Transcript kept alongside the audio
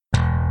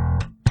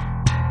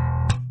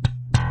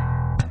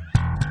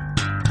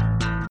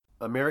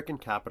American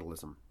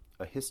Capitalism,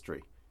 A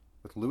History,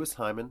 with Louis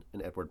Hyman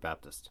and Edward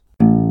Baptist.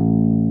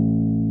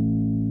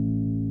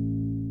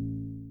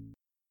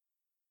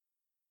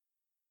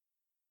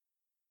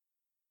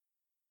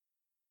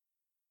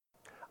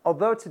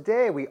 Although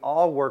today we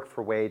all work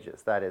for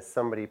wages, that is,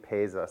 somebody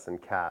pays us in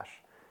cash,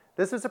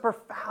 this was a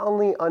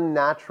profoundly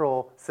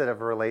unnatural set of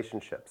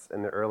relationships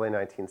in the early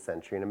 19th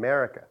century in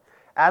America.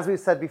 As we've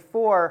said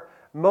before,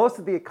 most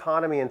of the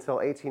economy until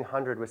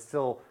 1800 was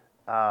still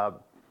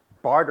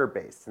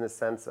barter-based in the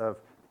sense of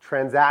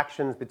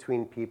transactions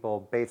between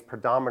people based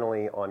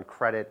predominantly on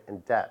credit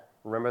and debt.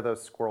 Remember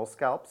those squirrel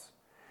scalps?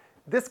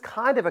 This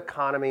kind of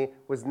economy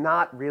was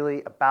not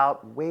really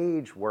about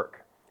wage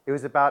work. It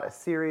was about a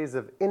series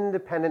of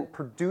independent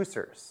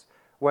producers,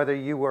 whether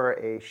you were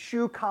a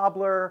shoe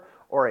cobbler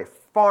or a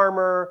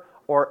farmer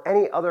or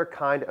any other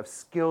kind of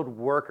skilled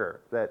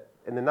worker that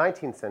in the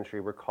 19th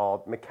century were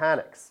called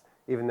mechanics,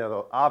 even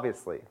though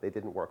obviously they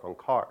didn't work on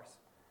cars.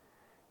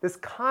 This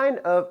kind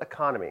of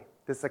economy,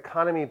 this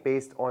economy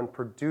based on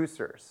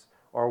producers,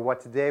 or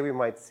what today we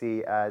might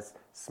see as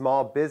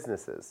small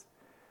businesses,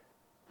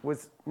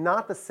 was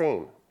not the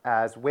same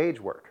as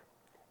wage work.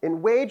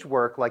 In wage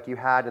work, like you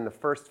had in the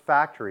first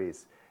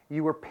factories,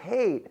 you were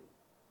paid.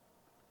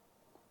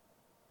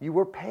 You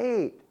were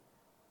paid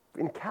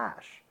in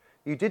cash.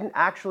 You didn't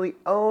actually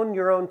own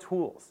your own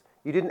tools.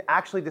 You didn't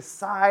actually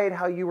decide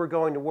how you were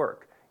going to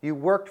work. You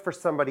worked for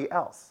somebody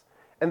else.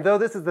 And though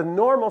this is the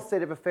normal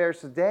state of affairs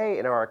today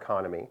in our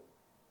economy,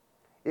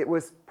 it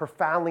was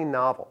profoundly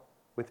novel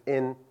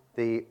within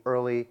the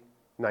early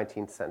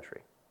 19th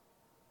century.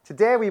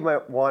 Today we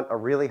might want a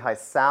really high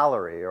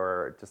salary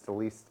or just at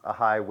least a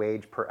high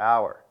wage per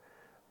hour.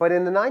 But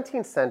in the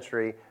 19th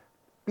century,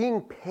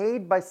 being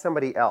paid by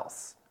somebody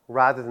else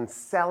rather than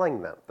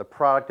selling them the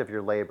product of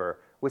your labor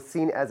was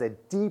seen as a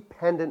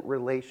dependent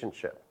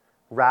relationship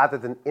rather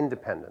than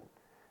independent.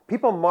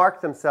 People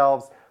marked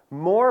themselves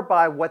more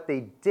by what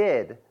they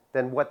did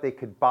than what they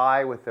could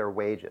buy with their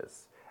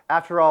wages.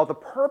 After all, the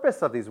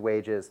purpose of these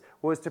wages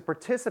was to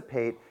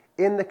participate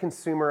in the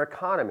consumer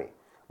economy,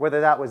 whether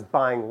that was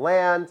buying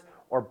land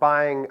or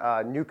buying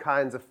new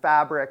kinds of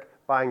fabric,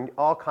 buying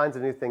all kinds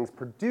of new things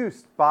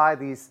produced by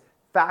these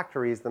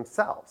factories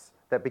themselves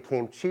that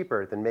became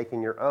cheaper than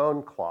making your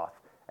own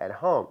cloth at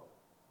home.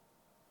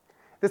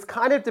 This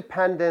kind of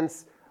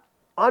dependence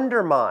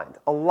undermined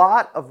a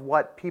lot of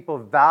what people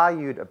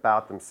valued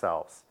about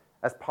themselves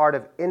as part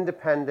of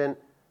independent,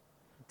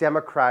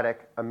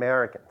 democratic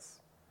Americans.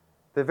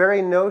 The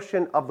very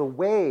notion of the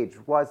wage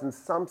was, in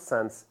some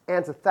sense,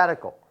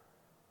 antithetical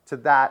to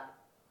that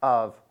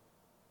of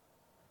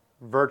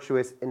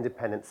virtuous,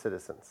 independent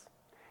citizens.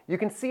 You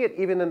can see it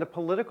even in the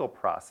political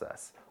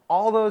process.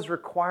 All those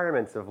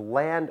requirements of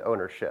land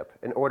ownership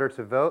in order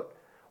to vote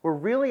were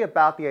really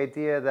about the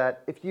idea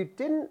that if you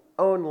didn't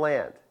own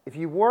land, if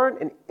you weren't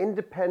an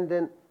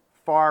independent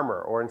farmer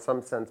or in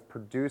some sense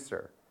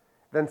producer,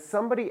 then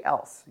somebody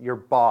else, your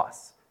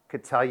boss,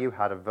 could tell you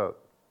how to vote.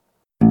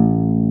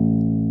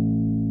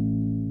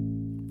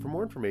 For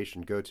more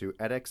information, go to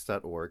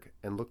edX.org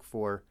and look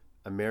for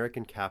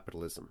American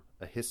Capitalism,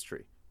 A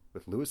History,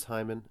 with Louis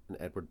Hyman and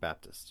Edward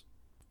Baptist.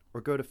 Or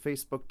go to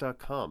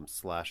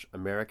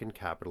facebook.com/American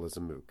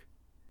Capitalism MOOC.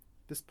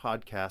 This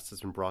podcast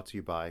has been brought to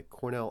you by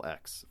Cornell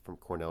X from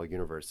Cornell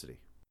University.